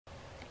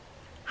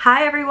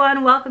Hi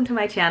everyone, welcome to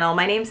my channel.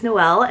 My name's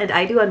Noelle and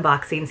I do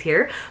unboxings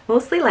here,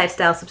 mostly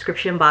lifestyle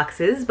subscription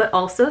boxes, but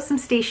also some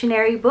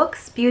stationery,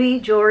 books, beauty,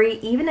 jewelry,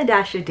 even a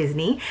dash of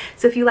Disney.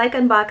 So if you like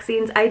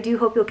unboxings, I do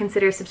hope you'll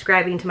consider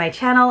subscribing to my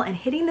channel and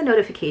hitting the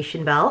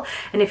notification bell.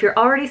 And if you're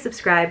already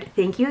subscribed,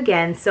 thank you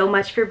again so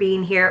much for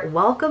being here.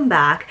 Welcome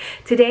back.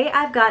 Today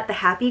I've got the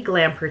Happy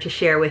Glamper to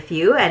share with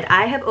you, and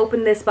I have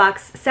opened this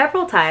box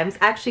several times,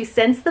 actually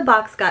since the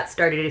box got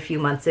started a few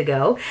months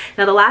ago.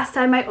 Now the last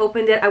time I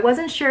opened it, I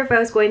wasn't sure if I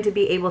was going to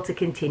be able to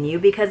continue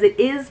because it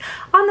is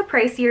on the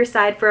pricier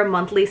side for a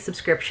monthly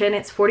subscription.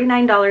 It's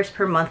 $49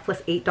 per month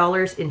plus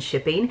 $8 in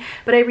shipping.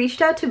 But I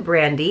reached out to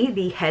Brandy,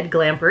 the head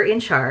glamper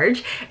in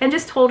charge, and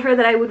just told her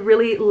that I would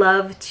really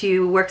love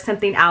to work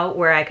something out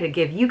where I could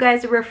give you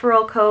guys a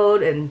referral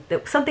code and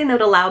something that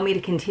would allow me to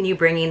continue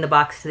bringing the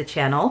box to the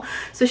channel.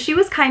 So she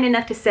was kind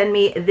enough to send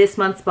me this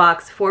month's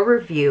box for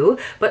review,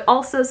 but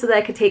also so that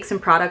I could take some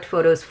product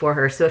photos for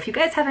her. So if you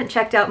guys haven't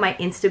checked out my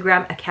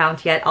Instagram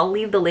account yet, I'll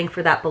leave the link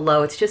for that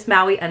below. It's just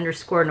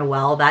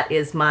Maui_Noelle. That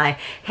is my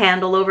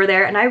handle over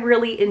there, and I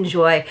really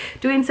enjoy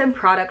doing some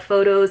product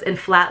photos and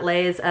flat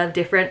lays of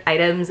different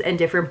items and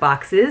different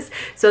boxes.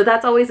 So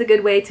that's always a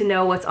good way to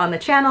know what's on the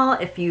channel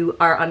if you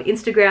are on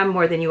Instagram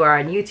more than you are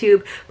on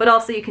YouTube, but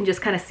also you can just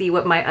kind of see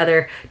what my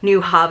other new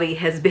hobby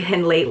has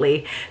been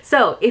lately.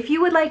 So if you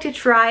would like to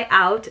try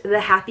out the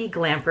Happy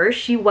Glamper,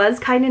 she was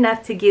kind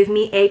enough to give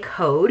me a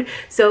code.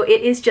 So it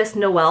is just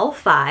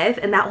Noelle5,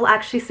 and that will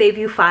actually save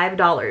you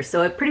 $5.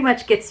 So it pretty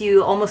much gets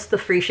you almost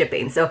the free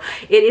shipping. So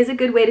it is a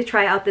good way to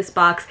try out this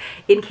box.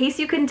 In case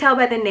you couldn't tell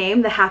by the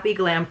name, the Happy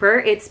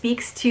Glamper, it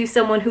speaks to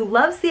someone who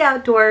loves the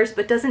outdoors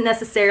but doesn't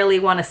necessarily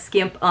want to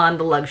skimp on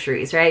the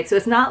luxuries, right? So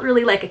it's not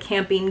really like a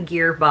camping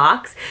gear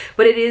box,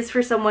 but it is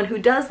for someone who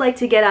does like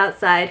to get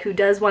outside, who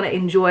does want to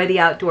enjoy the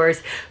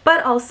outdoors,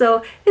 but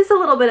also is a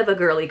little bit of a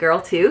girly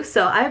girl too.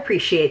 So I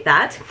appreciate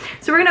that.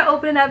 So we're going to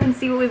open it up and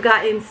see what we've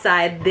got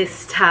inside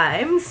this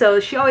time.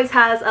 So she always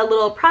has a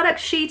little product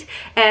sheet,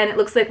 and it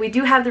looks like we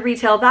do have the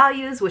retail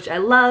values, which I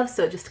love.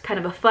 So just kind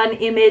of a fun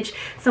image,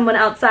 someone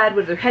outside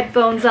with their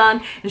headphones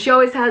on, and she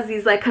always has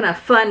these like kind of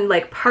fun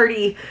like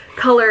party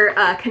color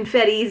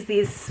confettis,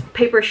 these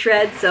paper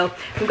shreds. So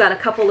we've got a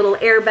couple little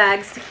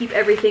airbags to keep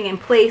everything in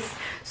place.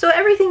 So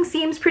everything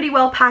seems pretty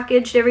well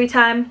packaged every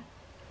time.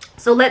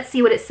 So let's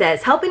see what it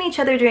says. Helping each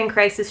other during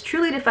crisis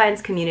truly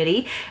defines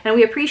community, and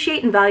we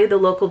appreciate and value the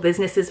local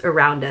businesses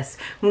around us.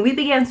 When we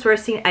began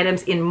sourcing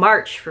items in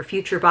March for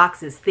future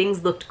boxes,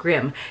 things looked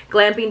grim.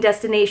 Glamping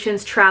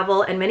destinations,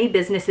 travel, and many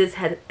businesses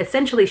had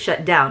essentially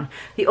shut down.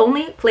 The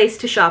only place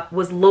to shop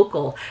was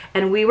local,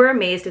 and we were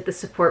amazed at the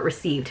support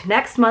received.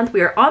 Next month,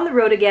 we are on the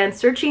road again,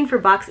 searching for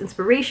box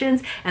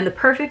inspirations and the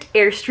perfect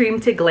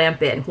Airstream to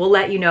glamp in. We'll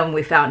let you know when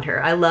we found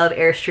her. I love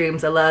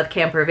Airstreams. I love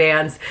camper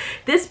vans.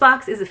 This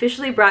box is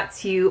officially brought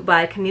to you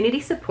by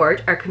Community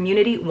Support, our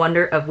community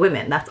wonder of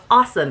women. That's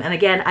awesome. And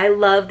again, I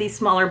love these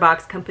smaller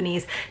box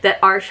companies that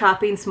are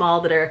shopping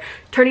small, that are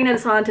turning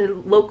us on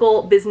to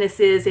local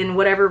businesses in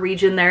whatever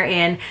region they're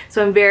in.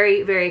 So I'm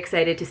very, very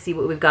excited to see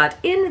what we've got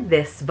in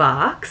this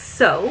box.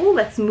 So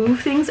let's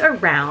move things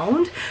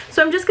around.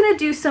 So I'm just going to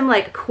do some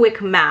like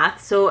quick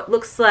math. So it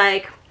looks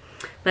like,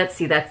 let's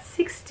see, that's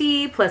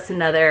 60 plus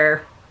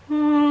another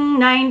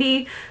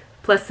 90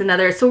 plus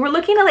another. So we're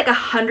looking at like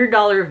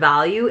 $100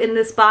 value in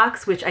this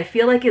box, which I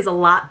feel like is a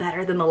lot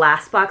better than the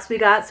last box we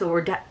got. So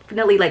we're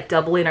definitely like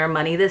doubling our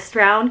money this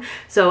round.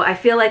 So I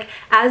feel like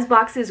as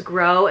boxes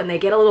grow and they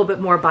get a little bit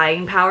more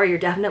buying power, you're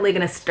definitely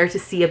going to start to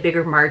see a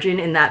bigger margin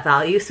in that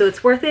value. So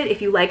it's worth it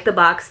if you like the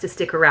box to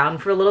stick around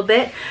for a little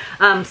bit.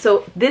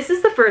 So this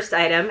is the first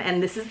item,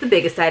 and this is the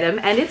biggest item,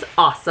 and it's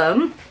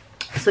awesome.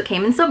 So it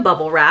came in some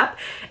bubble wrap,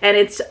 and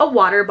it's a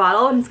water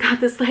bottle, and it's got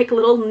this like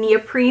little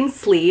neoprene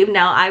sleeve.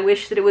 Now I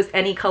wish that it was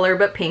any color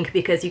but pink,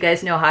 because you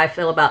guys know how I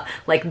feel about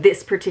like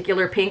this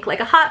particular pink. Like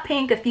a hot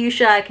pink, a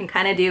fuchsia I can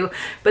kind of do,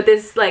 but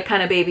this like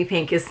kind of baby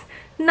pink is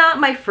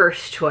not my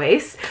first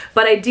choice.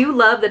 But I do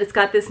love that it's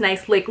got this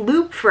nice like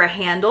loop for a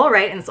handle,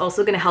 right? And it's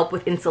also going to help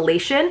with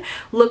insulation.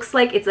 Looks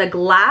like it's a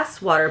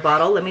glass water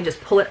bottle. Let me just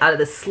pull it out of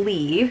the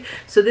sleeve.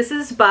 So this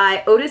is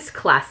by Otis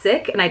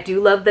Classic, and I do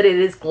love that it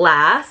is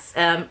glass.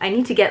 I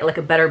need to get like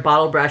a better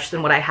bottle brush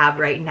than what I have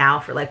right now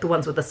for like the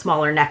ones with a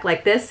smaller neck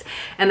like this.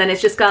 And then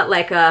it's just got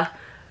like a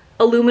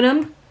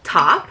aluminum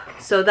top.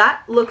 So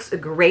that looks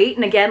great.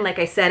 And again, like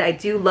I said, I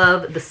do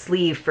love the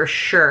sleeve for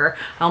sure.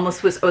 I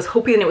was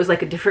hoping it was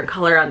like a different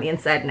color on the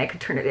inside and I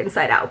could turn it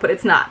inside out, but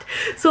it's not.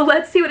 So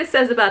let's see what it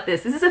says about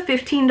this. This is a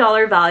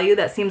 $15 value.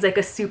 That seems like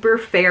a super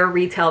fair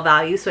retail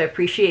value, so I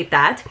appreciate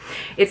that.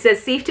 It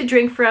says safe to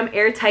drink from,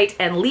 airtight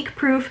and leak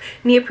proof,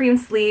 neoprene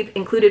sleeve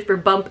included for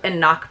bump and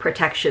knock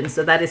protection.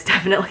 So that is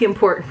definitely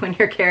important when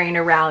you're carrying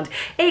around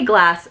a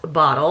glass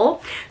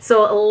bottle.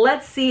 So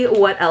let's see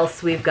what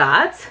else we've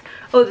got.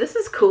 Oh, this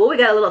is cool. We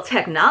got a little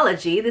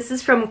technology. This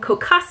is from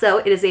Cocasso.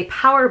 It is a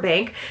power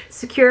bank,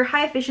 secure,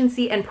 high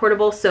efficiency, and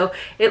portable. So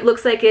it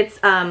looks like it's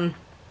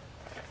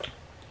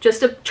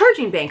just a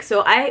charging bank.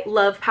 So I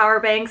love power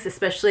banks,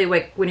 especially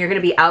like when you're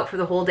going to be out for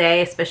the whole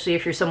day, especially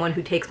if you're someone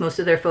who takes most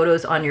of their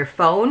photos on your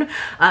phone.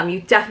 You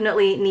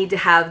definitely need to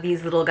have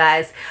these little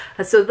guys.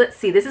 So let's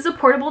see, this is a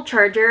portable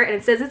charger, and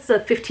it says it's a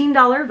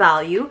 $15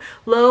 value,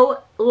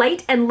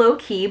 light and low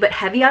key, but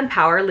heavy on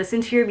power.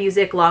 Listen to your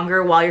music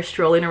longer while you're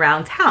strolling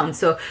around town.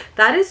 So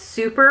that is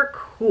super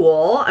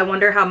cool. I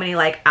wonder how many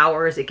like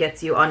hours it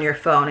gets you on your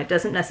phone. It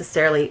doesn't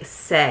necessarily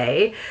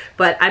say,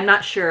 but I'm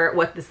not sure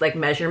what this like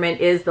measurement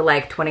is, the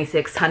like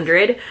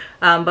 2600,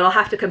 but I'll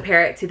have to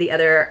compare it to the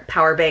other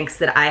power banks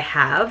that I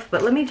have.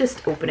 But let me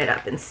just open it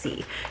up and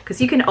see, because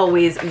you can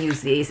always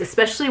use these,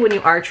 especially when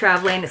you are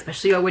traveling,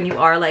 especially when you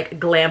are like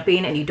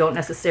glamping and you don't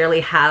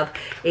necessarily have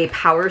a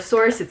power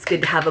source. It's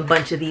good to have a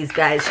bunch of these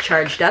guys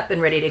charged up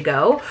and ready to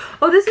go.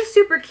 Oh, this is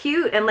super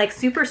cute and like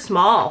super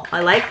small.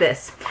 I like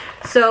this.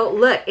 So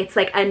look, it's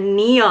like a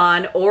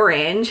neon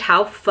orange.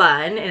 How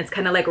fun. And it's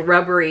kind of like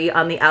rubbery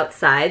on the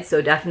outside,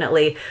 so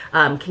definitely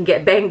can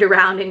get banged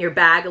around in your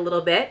bag a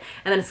little bit.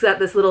 And then it's got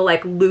this little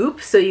like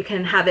loop, so you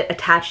can have it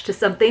attached to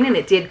something, and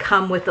it did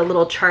come with a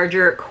little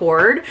charger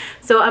cord.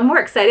 So I'm more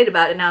excited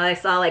about it now that I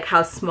saw like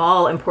how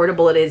small and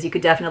portable it is. You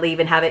could definitely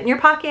even have it in your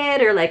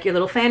pocket or like your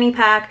little fanny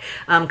pack,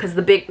 because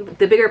the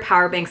bigger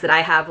power banks that I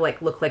have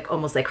like look like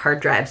almost like hard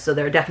drives, so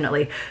they're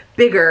definitely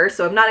bigger.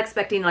 So I'm not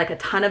expecting like a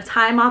ton of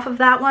time off of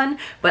that one,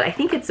 but I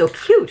think it's so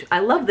cute. I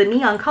love the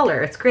neon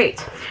color. It's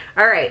great.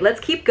 All right, let's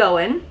keep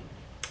going.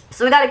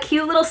 So we got a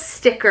cute little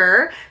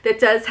sticker that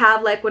does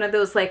have like one of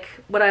those like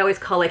what I always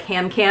call like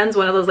ham cans,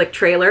 one of those like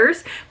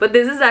trailers, but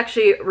this is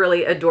actually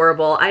really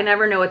adorable. I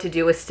never know what to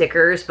do with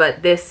stickers,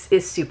 but this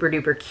is super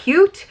duper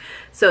cute.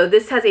 So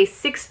this has a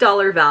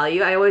 $6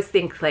 value. I always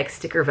think like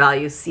sticker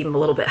values seem a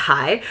little bit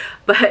high,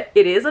 but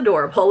it is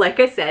adorable. Like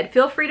I said,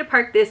 feel free to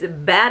park this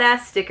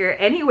badass sticker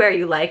anywhere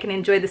you like and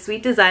enjoy the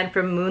sweet design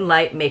from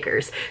Moonlight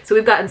Makers. So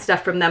we've gotten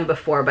stuff from them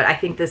before, but I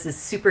think this is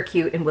super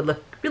cute and would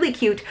look really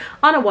cute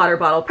on a water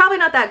bottle. Probably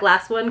not that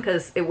glass one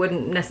because it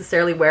wouldn't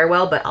necessarily wear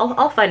well, but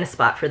I'll find a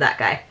spot for that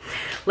guy.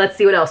 Let's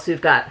see what else we've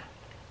got.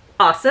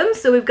 Awesome.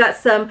 So we've got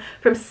some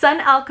from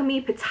Sun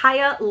Alchemy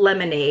Pitaya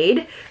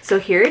Lemonade. So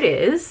here it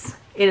is.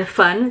 In a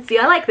fun, see,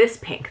 I like this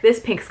pink.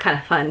 This pink's kind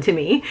of fun to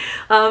me.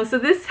 So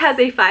this has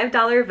a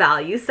 $5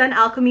 value. Sun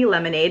Alchemy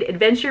Lemonade,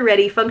 adventure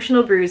ready,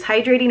 functional brews,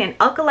 hydrating and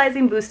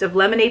alkalizing boost of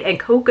lemonade and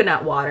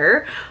coconut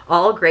water.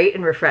 All great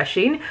and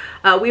refreshing.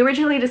 We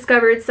originally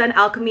discovered Sun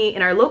Alchemy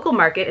in our local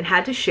market and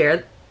had to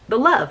share the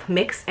love,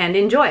 mix and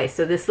enjoy.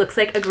 So this looks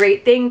like a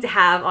great thing to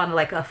have on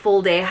like a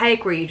full day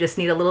hike where you just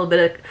need a little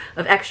bit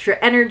of extra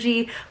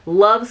energy.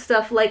 Love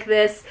stuff like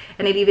this,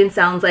 and it even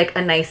sounds like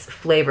a nice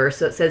flavor.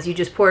 So it says you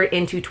just pour it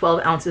into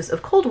 12 ounces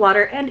of cold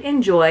water and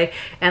enjoy.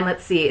 And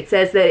let's see, it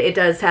says that it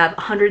does have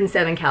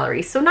 107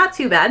 calories, so not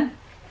too bad.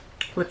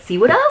 Let's see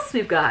what else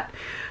we've got.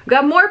 We've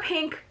got more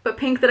pink, but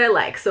pink that I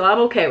like, so I'm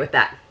okay with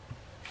that.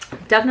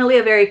 Definitely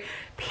a very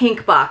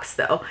pink box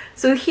though.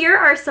 So here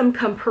are some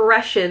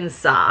compression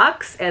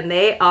socks, and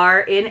they are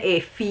in a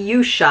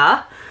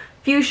fuchsia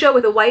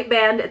with a white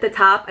band at the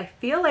top. I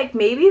feel like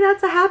maybe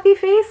that's a happy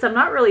face. I'm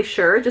not really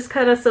sure. Just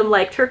kind of some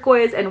like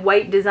turquoise and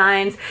white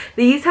designs.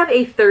 These have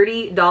a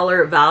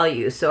 $30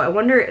 value. So I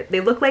wonder, they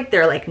look like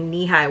they're like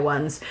knee-high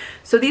ones.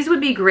 So these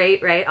would be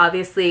great, right?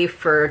 Obviously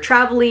for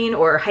traveling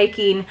or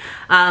hiking.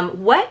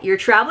 What? You're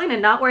traveling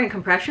and not wearing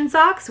compression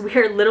socks? We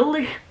are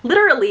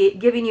literally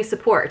giving you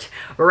support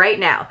right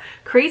now.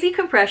 Crazy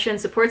Compression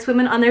supports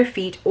women on their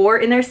feet or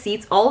in their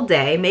seats all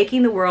day,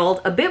 making the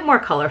world a bit more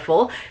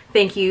colorful.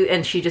 Thank you.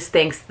 And she just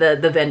thanks the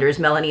vendors,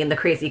 Melanie and the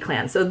Crazy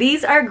Clan. So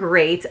these are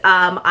great.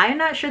 I'm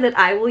not sure that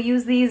I will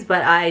use these,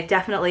 but I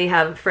definitely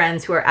have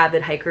friends who are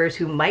avid hikers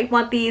who might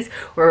want these,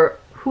 or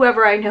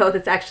whoever I know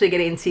that's actually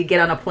getting to get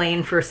on a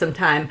plane for some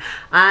time.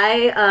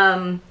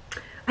 I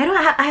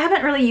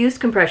haven't really used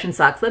compression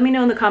socks. Let me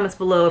know in the comments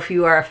below if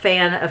you are a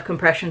fan of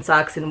compression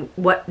socks and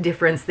what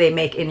difference they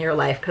make in your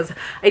life, because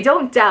I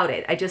don't doubt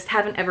it. I just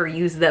haven't ever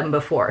used them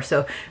before.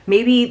 So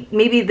maybe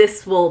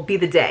this will be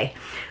the day.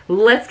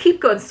 Let's keep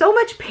going. So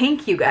much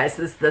pink, you guys.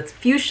 This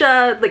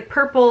fuchsia, like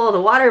purple,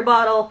 the water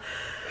bottle.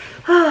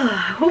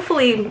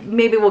 Hopefully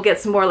maybe we'll get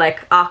some more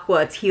like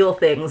aqua teal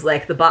things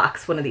like the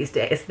box one of these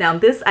days. Now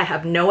this, I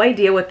have no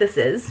idea what this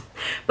is,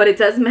 but it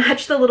does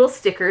match the little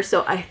sticker,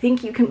 so I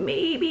think you can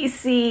maybe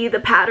see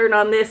the pattern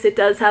on this. It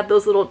does have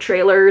those little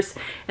trailers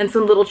and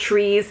some little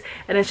trees,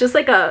 and it's just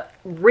like a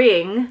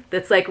ring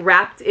that's like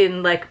wrapped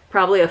in like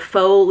probably a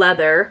faux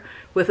leather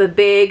with a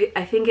big,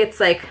 I think it's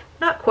like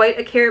not quite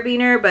a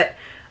carabiner, but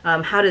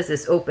how does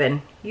this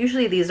open?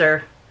 Usually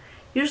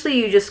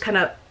you just kind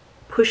of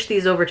push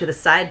these over to the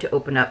side to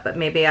open up, but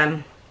maybe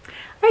I'm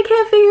I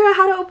can't figure out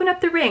how to open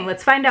up the ring.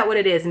 Let's find out what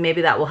it is and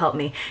maybe that will help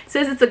me. It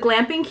says it's a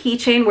glamping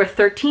keychain worth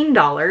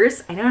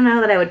 $13. I don't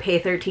know that I would pay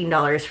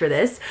 $13 for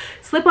this.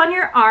 Slip on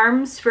your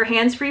arms for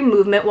hands-free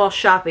movement while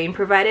shopping,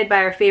 provided by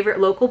our favorite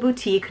local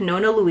boutique,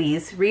 Nona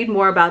Louise. Read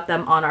more about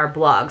them on our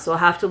blog, so I'll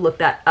have to look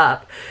that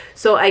up.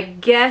 So I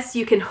guess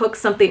you can hook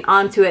something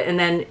onto it and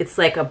then it's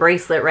like a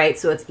bracelet, right?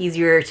 So it's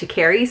easier to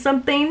carry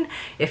something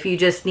if you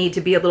just need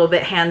to be a little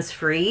bit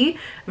hands-free.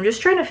 I'm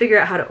just trying to figure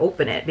out how to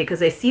open it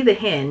because I see the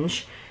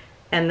hinge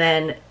and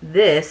then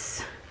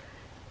this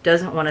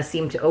doesn't want to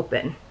seem to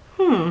open.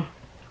 And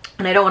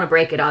I don't want to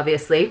break it,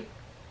 obviously.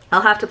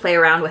 I'll have to play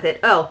around with it.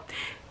 Oh,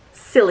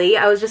 silly.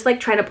 I was just like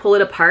trying to pull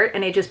it apart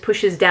and it just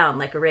pushes down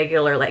like a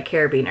regular like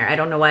carabiner. I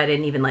don't know why I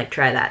didn't even like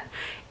try that.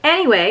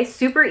 Anyway,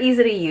 super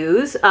easy to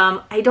use.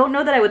 I don't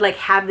know that I would like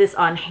have this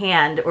on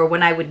hand or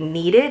when I would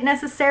need it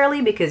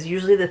necessarily, because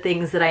usually the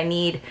things that I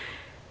need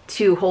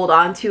to hold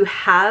on to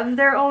have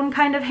their own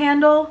kind of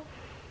handle.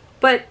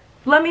 But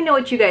let me know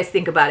what you guys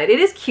think about it.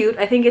 It is cute.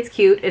 I think it's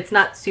cute. It's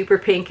not super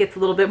pink. It's a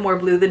little bit more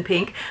blue than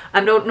pink.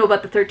 I don't know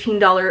about the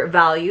 $13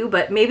 value,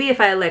 but maybe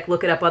if I like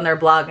look it up on their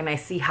blog and I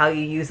see how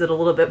you use it a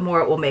little bit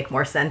more, it will make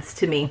more sense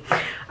to me.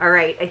 All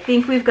right, I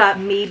think we've got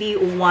maybe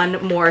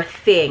one more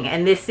thing,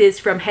 and this is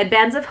from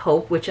Headbands of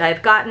Hope, which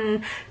I've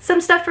gotten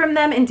some stuff from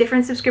them in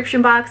different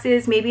subscription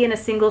boxes, maybe in a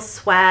single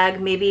swag,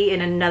 maybe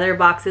in another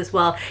box as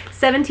well.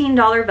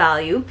 $17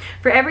 value.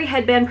 For every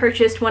headband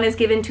purchased, one is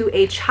given to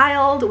a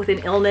child with an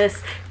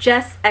illness.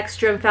 Jess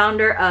Ekstrom,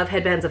 founder of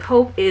Headbands of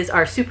Hope, is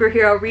our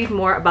superhero. Read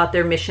more about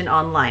their mission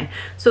online.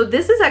 So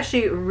this is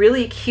actually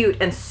really cute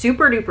and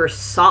super duper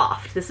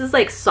soft. This is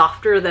like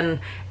softer than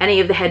any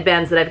of the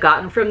headbands that I've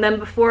gotten from them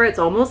before. It's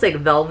almost like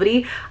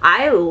velvety.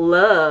 I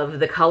love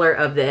the color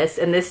of this,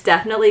 and this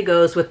definitely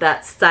goes with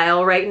that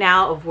style right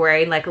now of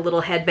wearing like a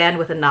little headband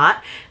with a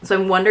knot. So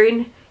I'm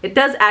wondering, it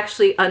does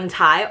actually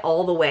untie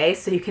all the way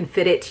so you can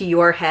fit it to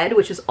your head,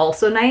 which is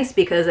also nice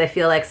because I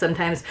feel like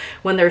sometimes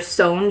when they're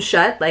sewn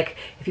shut, like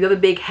if you have a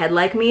big head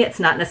like me, it's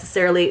not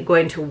necessarily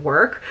going to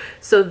work.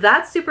 So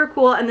that's super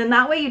cool. And then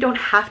that way you don't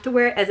have to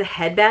wear it as a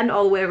headband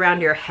all the way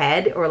around your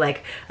head or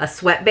like a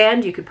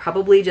sweatband. You could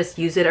probably just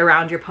use it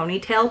around your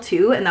ponytail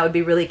too, and that would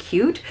be really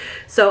cute.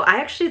 So I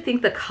actually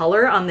think the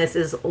color on this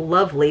is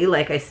lovely.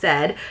 Like I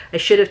said, I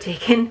should have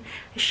taken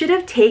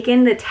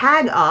the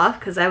tag off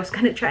because I was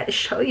going to try to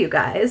show you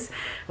guys.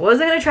 I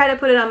wasn't going to try to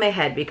put it on my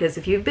head because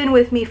if you've been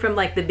with me from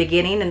like the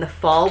beginning in the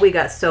fall, we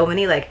got so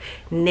many like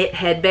knit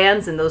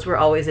headbands and those were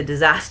always a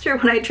disaster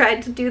when I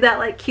tried to do that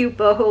like cute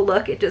boho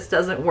look. It just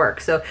doesn't work.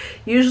 So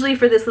usually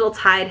for this little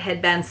tied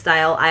headband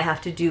style, I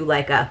have to do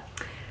like an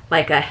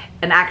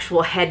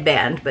actual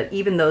headband, but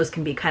even those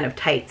can be kind of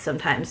tight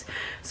sometimes.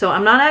 So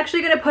I'm not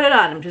actually going to put it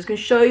on. I'm just going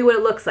to show you what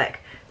it looks like.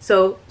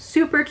 So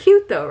super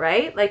cute though,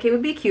 right? Like it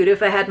would be cute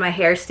if I had my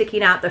hair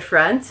sticking out the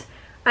front.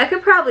 I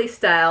could probably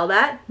style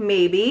that,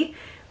 maybe.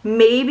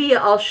 Maybe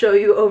I'll show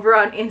you over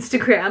on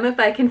Instagram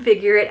if I can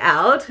figure it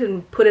out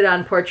and put it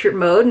on portrait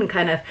mode and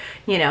kind of,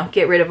 you know,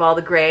 get rid of all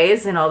the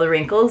grays and all the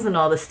wrinkles and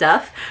all the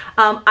stuff.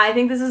 I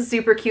think this is a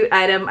super cute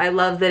item. I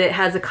love that it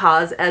has a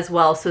cause as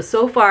well.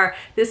 So far,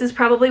 this is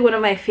probably one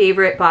of my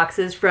favorite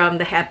boxes from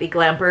the Happy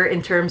Glamper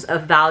in terms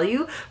of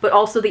value, but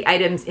also the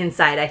items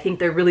inside. I think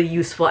they're really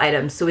useful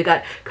items. So we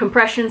got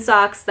compression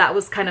socks. That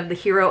was kind of the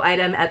hero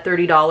item at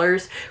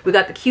 $30. We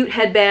got the cute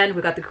headband.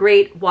 We got the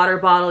great water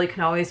bottle. You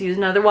can always use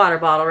another water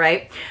bottle,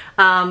 right?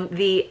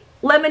 The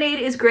lemonade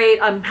is great.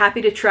 I'm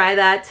happy to try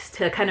that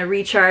to kind of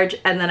recharge.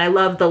 And then I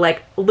love the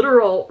like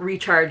literal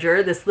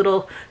recharger, this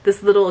little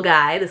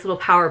guy, this little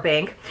power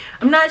bank.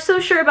 I'm not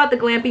so sure about the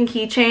glamping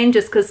keychain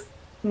just because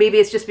maybe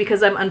it's just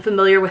because I'm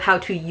unfamiliar with how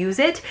to use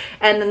it.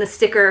 And then the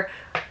sticker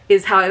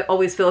is how I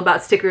always feel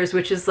about stickers,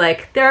 which is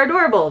like, they're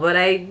adorable, but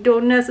I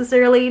don't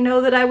necessarily know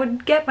that I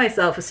would get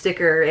myself a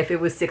sticker if it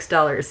was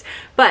 $6.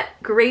 But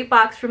great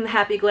box from the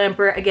Happy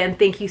Glamper. Again,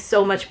 thank you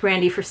so much,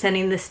 Brandy, for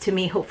sending this to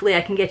me. Hopefully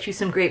I can get you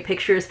some great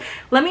pictures.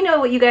 Let me know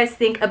what you guys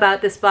think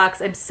about this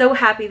box. I'm so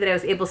happy that I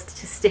was able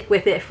to stick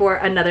with it for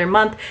another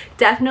month.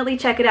 Definitely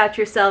check it out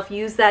yourself.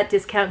 Use that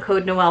discount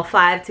code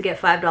Noel5 to get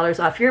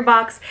 $5 off your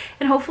box.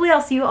 And hopefully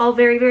I'll see you all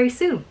very, very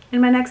soon in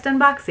my next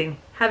unboxing.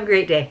 Have a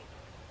great day.